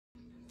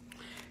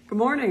Good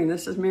morning,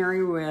 this is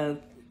Mary with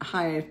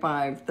High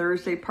Five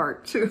Thursday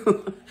Part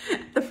 2.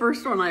 The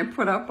first one I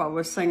put up, I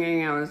was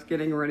singing, I was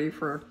getting ready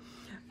for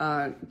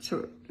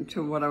to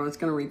what I was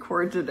going to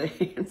record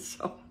today, and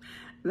so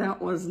that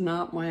was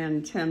not my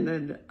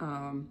intended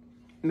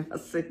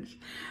message.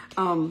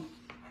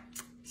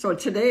 So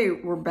today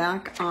we're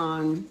back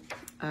on,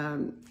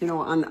 on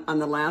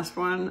the last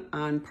one,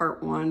 on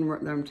Part 1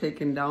 that I'm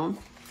taking down.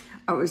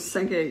 I was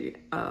thinking,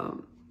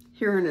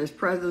 here in His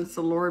presence,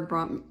 the Lord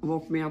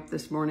woke me up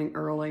this morning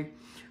early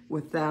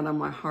with that on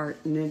my heart.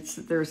 And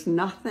there's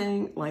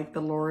nothing like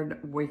the Lord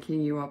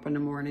waking you up in the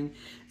morning.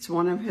 It's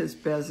one of His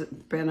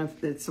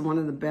benefits, one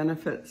of the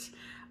benefits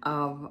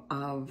of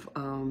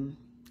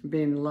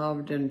being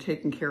loved and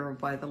taken care of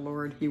by the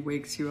Lord. He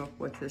wakes you up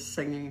with His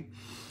singing.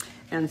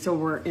 And so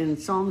we're in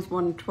Psalms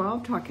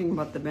 112 talking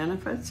about the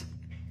benefits.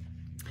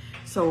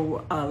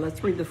 So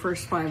let's read the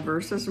first 5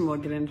 verses and we'll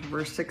get into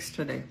verse 6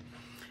 today.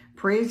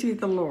 Praise ye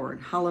the Lord,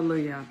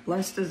 hallelujah.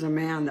 Blessed is a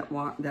man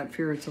that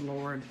fears the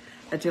Lord,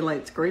 that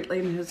delights greatly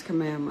in His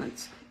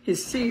commandments.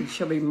 His seed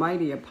shall be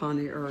mighty upon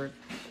the earth.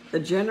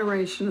 The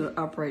generation of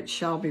the upright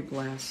shall be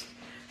blessed.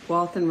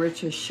 Wealth and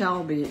riches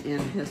shall be in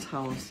His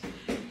house.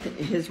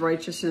 His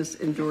righteousness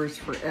endures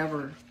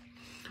forever.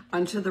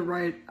 Unto the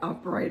right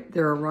upright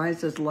there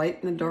arises light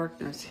in the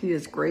darkness. He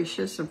is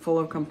gracious and full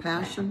of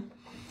compassion.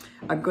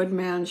 A good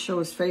man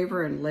shows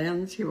favor and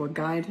lends. He will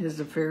guide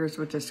his affairs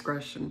with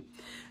discretion.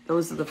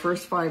 Those are the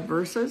first 5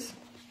 verses.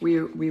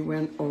 We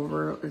went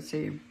over, let's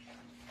see,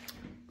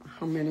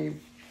 how many,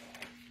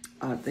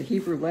 the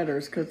Hebrew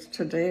letters, because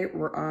today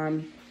we're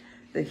on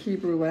the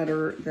Hebrew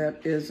letter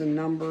that is a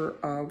number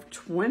of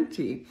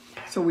 20.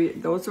 So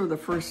those are the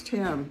first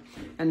 10,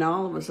 and now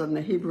all of a sudden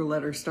the Hebrew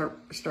letters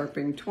start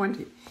being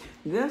 20.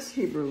 This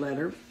Hebrew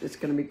letter is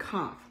going to be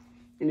Kaf,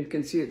 and you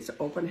can see it's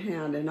open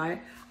hand, and I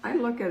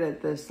look at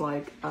it this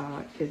like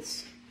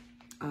it's,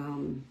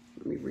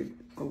 let me read,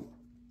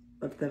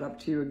 lift that up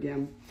to you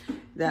again.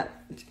 That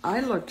I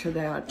look to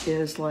that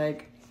is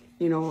like,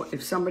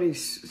 if somebody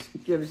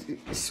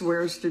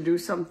swears to do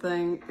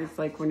something, it's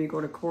like when you go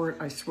to court,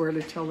 I swear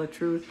to tell the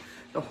truth,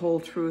 the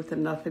whole truth,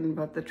 and nothing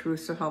but the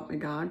truth, so help me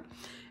God.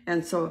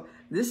 And so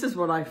this is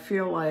what I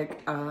feel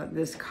like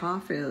this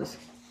Kaf is.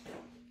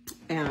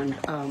 And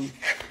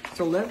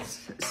so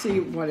let's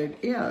see what it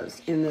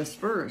is in this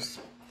verse.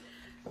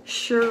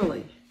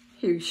 Surely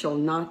he shall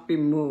not be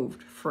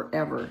moved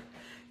forever.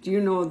 Do you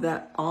know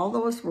that all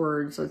those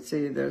words, let's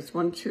see, there's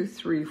 1, 2,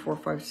 3, 4,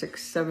 5,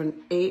 6, 7,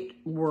 8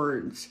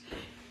 words.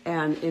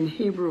 And in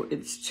Hebrew,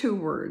 it's 2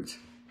 words,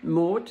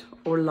 mot,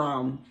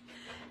 olam.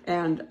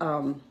 And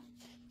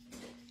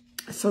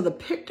so the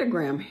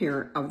pictogram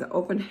here of the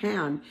open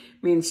hand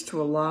means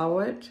to allow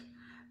it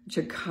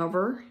to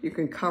cover. You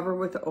can cover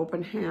with the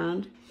open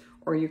hand,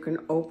 or you can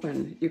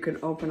open. You can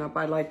open up.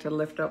 I like to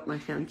lift up my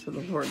hand to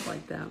the Lord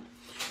like that.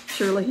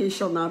 Surely he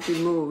shall not be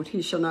moved.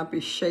 He shall not be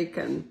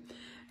shaken.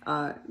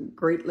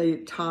 Greatly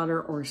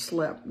totter or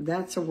slip.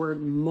 That's a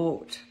word,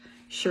 mot.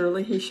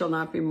 Surely he shall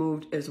not be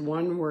moved is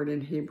one word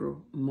in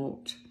Hebrew,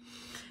 mot.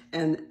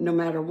 And no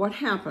matter what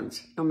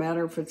happens, no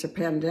matter if it's a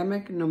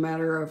pandemic, no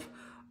matter if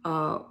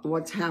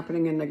what's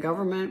happening in the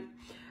government,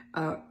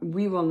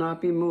 we will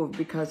not be moved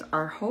because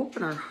our hope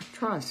and our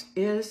trust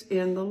is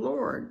in the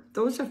Lord.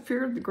 Those that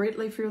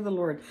greatly fear the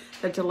Lord,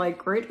 that delight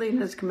greatly in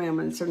His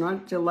commandments, are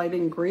not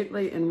delighting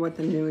greatly in what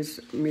the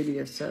news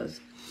media says.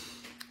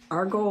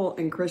 Our goal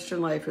in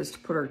Christian life is to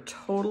put our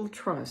total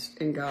trust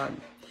in God.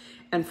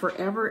 And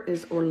forever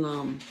is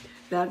olam.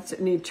 That's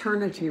an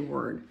eternity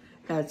word.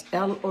 That's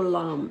el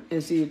olam,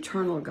 is the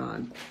eternal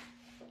God.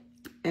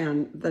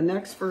 And the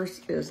next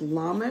verse is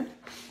lamed.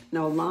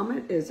 Now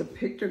lamed is a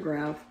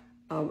pictograph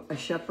of a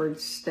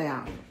shepherd's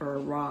staff or a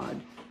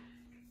rod.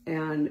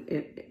 And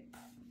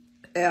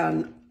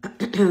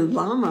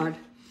lamed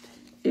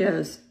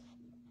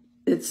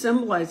it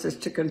symbolizes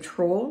to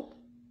control,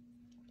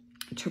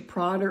 to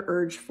prod or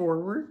urge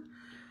forward,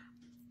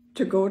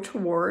 to go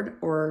toward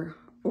or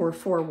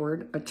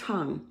forward, a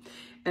tongue.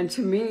 And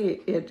to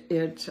me,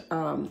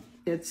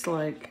 it's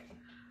like,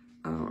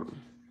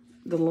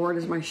 the Lord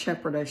is my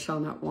shepherd, I shall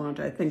not want.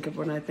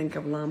 When I think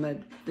of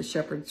lamed, the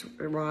shepherd's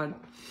rod.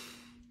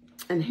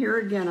 And here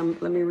again,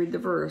 let me read the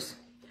verse.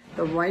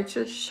 The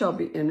righteous shall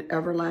be in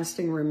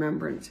everlasting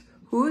remembrance.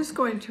 Who is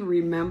going to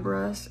remember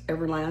us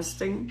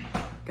everlasting?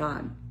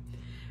 God.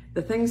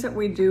 The things that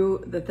we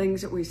do, the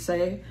things that we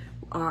say,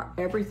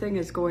 everything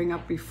is going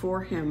up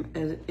before Him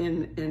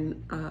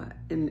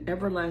in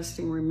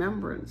everlasting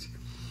remembrance.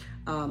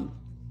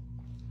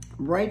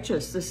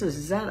 Righteous, this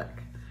is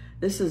Zedek.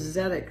 This is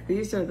Zedek.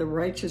 These are the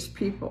righteous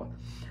people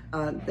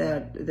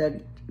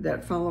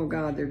that follow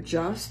God. They're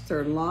just,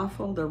 they're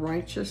lawful, they're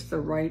righteous, they're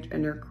right,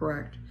 and they're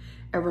correct.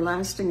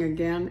 Everlasting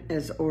again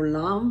is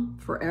olam,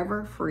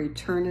 forever, for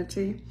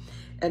eternity,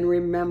 and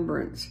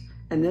remembrance.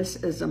 And this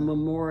is a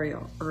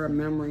memorial or a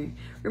memory.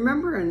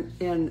 Remember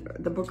in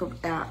the book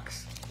of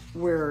Acts,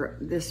 where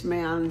this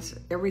man's,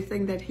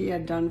 everything that he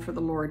had done for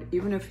the Lord,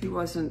 even if he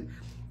wasn't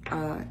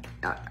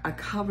a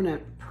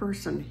covenant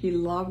person. He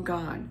loved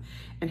God,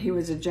 and he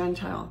was a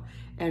Gentile.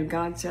 And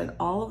God said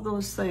all of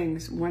those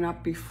things went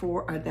up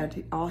before,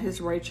 all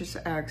his righteous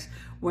acts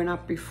went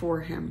up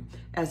before him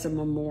as a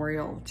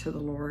memorial to the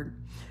Lord.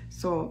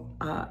 So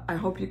I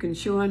hope you can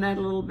chew on that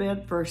a little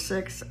bit. Verse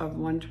 6 of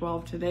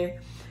 112 today.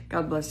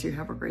 God bless you.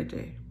 Have a great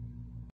day.